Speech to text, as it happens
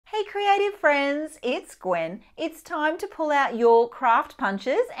Hey creative friends, it's Gwen. It's time to pull out your craft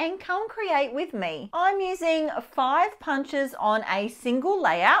punches and come create with me. I'm using 5 punches on a single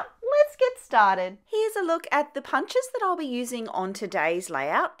layout. Let's get started. Here's a look at the punches that I'll be using on today's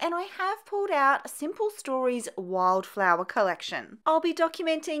layout, and I have pulled out Simple Stories Wildflower Collection. I'll be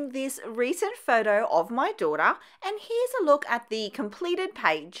documenting this recent photo of my daughter, and here's a look at the completed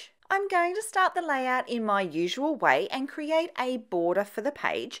page. I'm going to start the layout in my usual way and create a border for the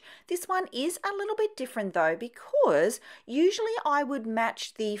page. This one is a little bit different though, because usually I would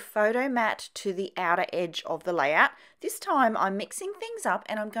match the photo mat to the outer edge of the layout. This time I'm mixing things up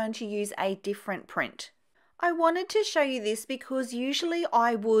and I'm going to use a different print. I wanted to show you this because usually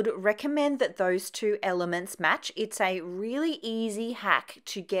I would recommend that those two elements match. It's a really easy hack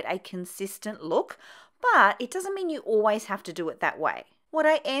to get a consistent look, but it doesn't mean you always have to do it that way. What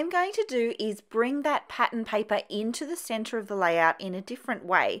I am going to do is bring that pattern paper into the center of the layout in a different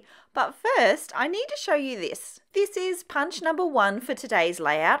way. But first, I need to show you this. This is punch number 1 for today's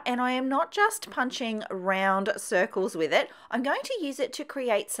layout, and I am not just punching round circles with it. I'm going to use it to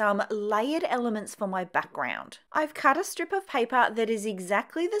create some layered elements for my background. I've cut a strip of paper that is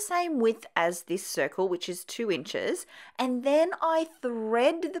exactly the same width as this circle, which is 2 inches, and then I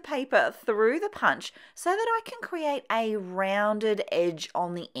thread the paper through the punch so that I can create a rounded edge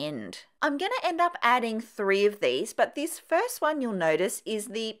on the end. I'm going to end up adding 3 of these, but this first one you'll notice is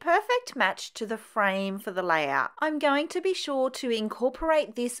the perfect match to the frame for the layout. I'm going to be sure to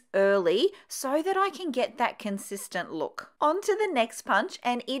incorporate this early so that I can get that consistent look. On to the next punch,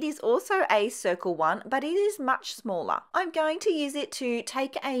 and it is also a circle one, but it is much smaller. I'm going to use it to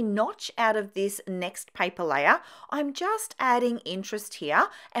take a notch out of this next paper layer. I'm just adding interest here,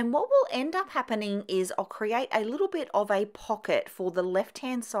 and what will end up happening is I'll create a little bit of a pocket for the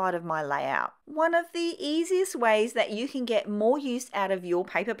left-hand side of my layout. One of the easiest ways that you can get more use out of your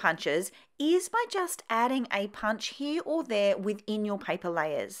paper punches is by just adding a punch here or there within your paper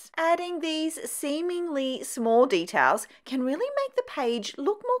layers. Adding these seemingly small details can really make the page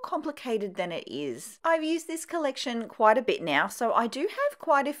look more complicated than it is. I've used this collection quite a bit now, so I do have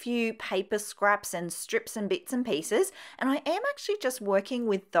quite a few paper scraps and strips and bits and pieces, and I am actually just working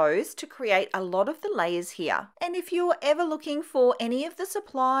with those to create a lot of the layers here. And if you're ever looking for any of the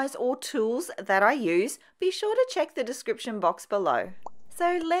supplies or tools that I use, be sure to check the description box below.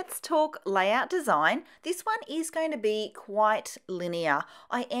 So let's talk layout design. This one is going to be quite linear.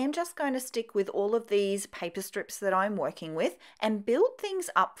 I am just going to stick with all of these paper strips that I'm working with and build things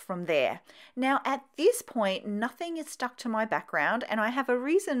up from there. Now at this point, nothing is stuck to my background, and I have a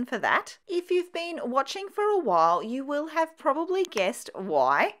reason for that. If you've been watching for a while, you will have probably guessed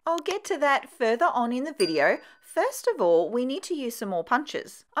why. I'll get to that further on in the video. First of all, we need to use some more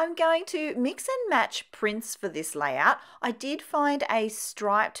punches. I'm going to mix and match prints for this layout. I did find a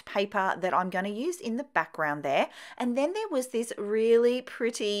striped paper that I'm going to use in the background there, and then there was this really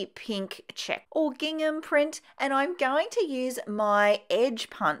pretty pink check or gingham print, and I'm going to use my edge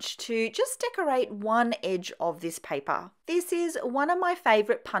punch to just decorate one edge of this paper. This is one of my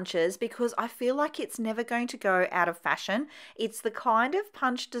favorite punches because I feel like it's never going to go out of fashion. It's the kind of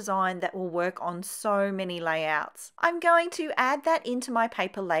punch design that will work on so many layouts. I'm going to add that into my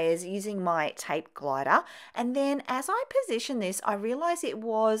paper layers using my tape glider, and then as I position this, I realize it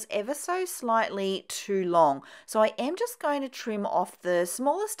was ever so slightly too long. So I am just going to trim off the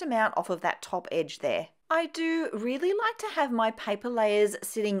smallest amount off of that top edge there. I do really like to have my paper layers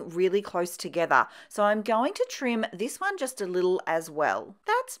sitting really close together, so I'm going to trim this one just a little as well.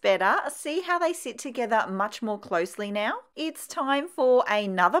 That's better. See how they sit together much more closely now? It's time for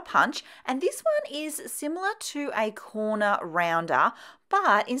another punch, and this one is similar to a corner rounder,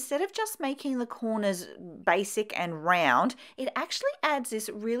 but instead of just making the corners basic and round, it actually adds this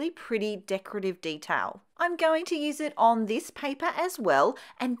really pretty decorative detail. I'm going to use it on this paper as well,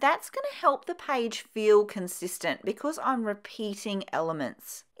 and that's going to help the page feel consistent because I'm repeating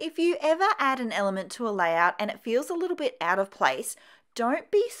elements. If you ever add an element to a layout and it feels a little bit out of place, don't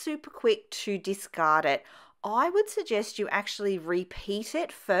be super quick to discard it. I would suggest you actually repeat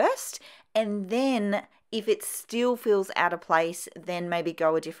it first, and then if it still feels out of place, then maybe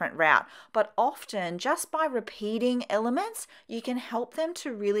go a different route. But often, just by repeating elements, you can help them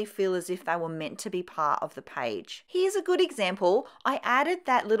to really feel as if they were meant to be part of the page. Here's a good example. I added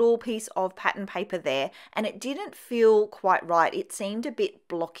that little piece of pattern paper there, and it didn't feel quite right. It seemed a bit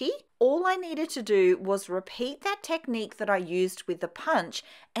blocky. all I needed to do was repeat that technique that I used with the punch,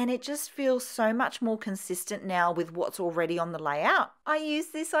 and it just feels so much more consistent now with what's already on the layout. I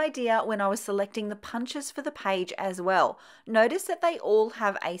used this idea when I was selecting the punches for the page as well. Notice that they all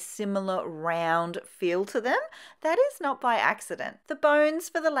have a similar round feel to them. That is not by accident. The bones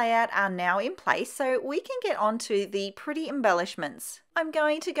for the layout are now in place, so we can get on to the pretty embellishments. I'm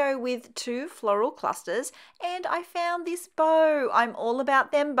going to go with 2 floral clusters, and I found this bow. I'm all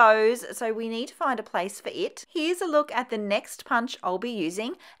about them bows, so we need to find a place for it. Here's a look at the next punch I'll be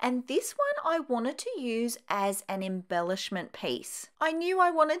using, and this one I wanted to use as an embellishment piece. I knew I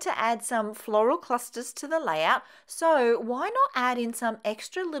wanted to add some floral clusters to the layout, so why not add in some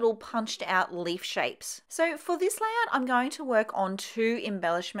extra little punched out leaf shapes? So for this layout, I'm going to work on 2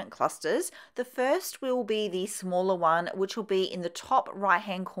 embellishment clusters. The first will be the smaller one, which will be in the top right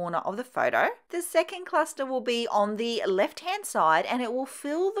hand corner of the photo. The second cluster will be on the left hand side, and it will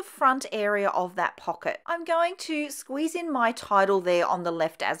fill the front area of that pocket. I'm going to squeeze in my title there on the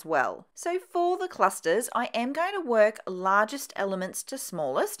left as well. So for the clusters, I am going to work largest elements to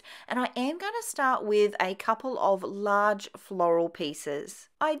smallest, and I am going to start with a couple of large floral pieces.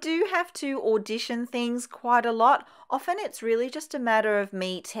 I do have to audition things quite a lot. Often it's really just a matter of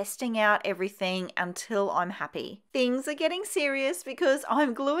me testing out everything until I'm happy. Things are getting serious because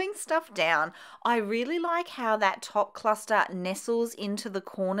I'm gluing stuff down. I really like how that top cluster nestles into the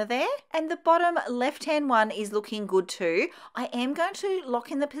corner there, and the bottom left hand one is looking good too. I am going to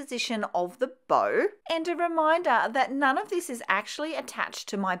lock in the position of the bow, and a reminder that none of this is actually attached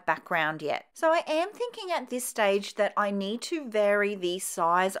to my background yet. So I am thinking at this stage that I need to vary the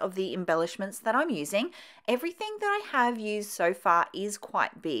size of the embellishments that I'm using. Everything that I have used so far is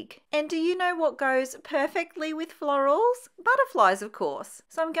quite big. And do you know what goes perfectly with florals? Butterflies, of course.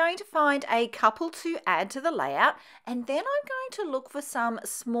 So I'm going to find a couple to add to the layout, and then I'm going to look for some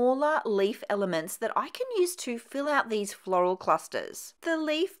smaller leaf elements that I can use to fill out these floral clusters. The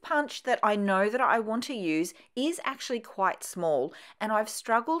leaf punch that I know that I want to use is actually quite small, and I've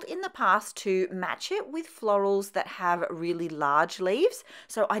struggled in the past to match it with florals that have really large leaves,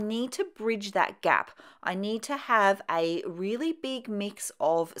 so I need to bridge that gap. I need to have a really big mix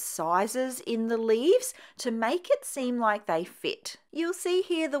of sizes in the leaves to make it seem like they fit. You'll see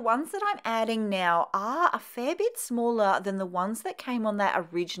here the ones that I'm adding now are a fair bit smaller than the ones that came on that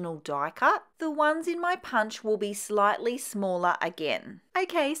original die cut. The ones in my punch will be slightly smaller again.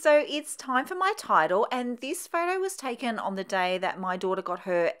 Okay, so it's time for my title, and this photo was taken on the day that my daughter got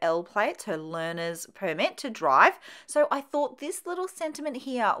her L plates, her learner's permit to drive. So I thought this little sentiment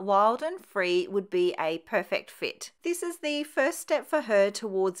here, wild and free, would be a perfect fit. This is the first step for her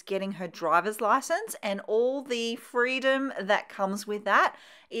towards getting her driver's license and all the freedom that comes with that.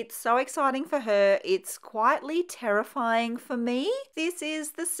 It's so exciting for her. It's quietly terrifying for me. This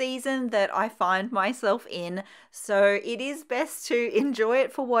is the season that I find myself in, so it is best to enjoy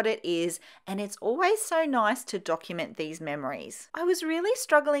it for what it is, and it's always so nice to document these memories. I was really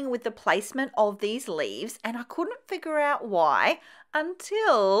struggling with the placement of these leaves, and I couldn't figure out why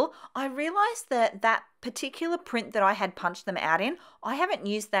until I realized that that particular print that I had punched them out in, I haven't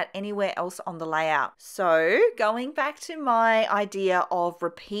used that anywhere else on the layout. So going back to my idea of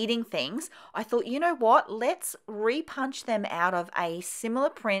repeating things, I thought, you know what, let's repunch them out of a similar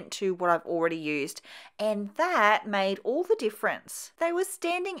print to what I've already used. And that made all the difference. They were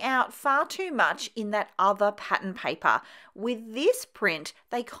standing out far too much in that other pattern paper. With this print,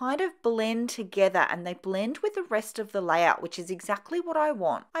 they kind of blend together and they blend with the rest of the layout, which is exactly what I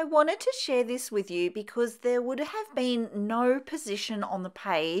want. I wanted to share this with you because there would have been no position on the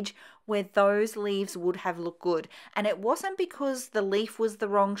page where those leaves would have looked good. And it wasn't because the leaf was the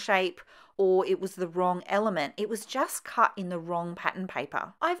wrong shape or it was the wrong element. It was just cut in the wrong pattern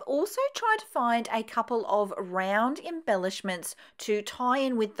paper. I've also tried to find a couple of round embellishments to tie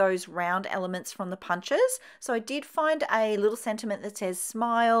in with those round elements from the punches. So I did find a little sentiment that says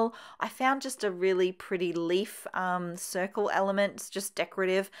smile. I found just a really pretty leaf circle element. It's just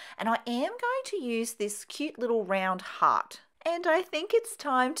decorative. And I am going to use this cute little round heart. And I think it's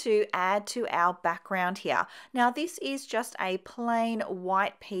time to add to our background here. Now this is just a plain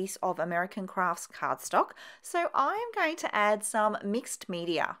white piece of American Crafts cardstock, so I am going to add some mixed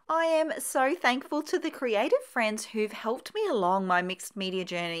media. I am so thankful to the creative friends who've helped me along my mixed media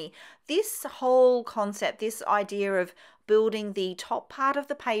journey. This whole concept, this idea of building the top part of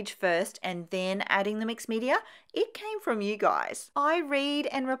the page first and then adding the mixed media, it came from you guys. I read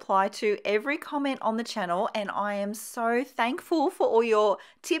and reply to every comment on the channel, and I am so thankful for all your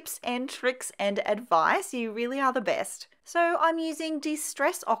tips and tricks and advice. You really are the best. So I'm using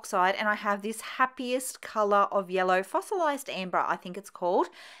Distress Oxide and I have this Happiest Color of Yellow, Fossilized Amber, I think it's called.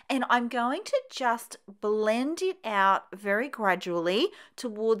 And I'm going to just blend it out very gradually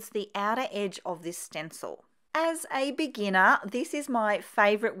towards the outer edge of this stencil. As a beginner, this is my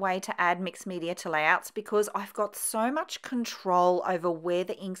favorite way to add mixed media to layouts because I've got so much control over where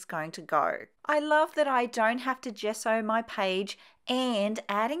the ink's going to go. I love that I don't have to gesso my page, and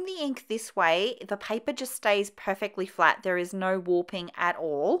adding the ink this way, the paper just stays perfectly flat. There is no warping at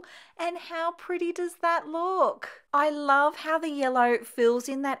all. And how pretty does that look? I love how the yellow fills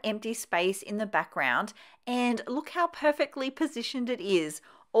in that empty space in the background, and look how perfectly positioned it is.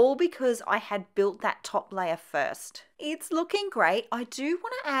 All because I had built that top layer first. It's looking great. I do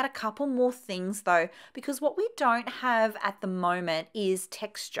want to add a couple more things though, because what we don't have at the moment is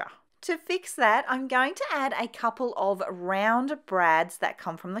texture. To fix that, I'm going to add a couple of round brads that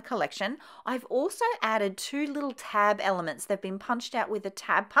come from the collection. I've also added 2 little tab elements. They've been punched out with a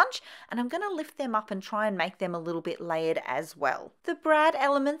tab punch, and I'm going to lift them up and try and make them a little bit layered as well. The brad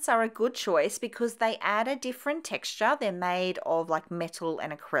elements are a good choice because they add a different texture. They're made of like metal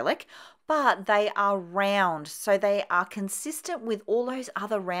and acrylic, but they are round, so they are consistent with all those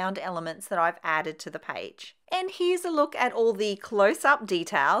other round elements that I've added to the page. And here's a look at all the close-up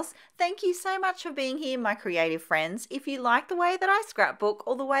details. Thank you so much for being here, my creative friends. If you like the way that I scrapbook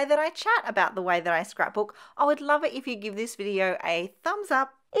or the way that I chat about the way that I scrapbook, I would love it if you give this video a thumbs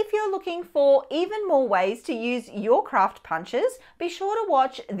up. If you're looking for even more ways to use your craft punches, be sure to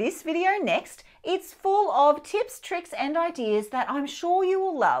watch this video next. It's full of tips, tricks, and ideas that I'm sure you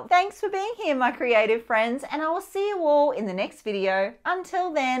will love. Thanks for being here, my creative friends, and I will see you all in the next video.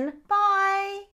 Until then, bye!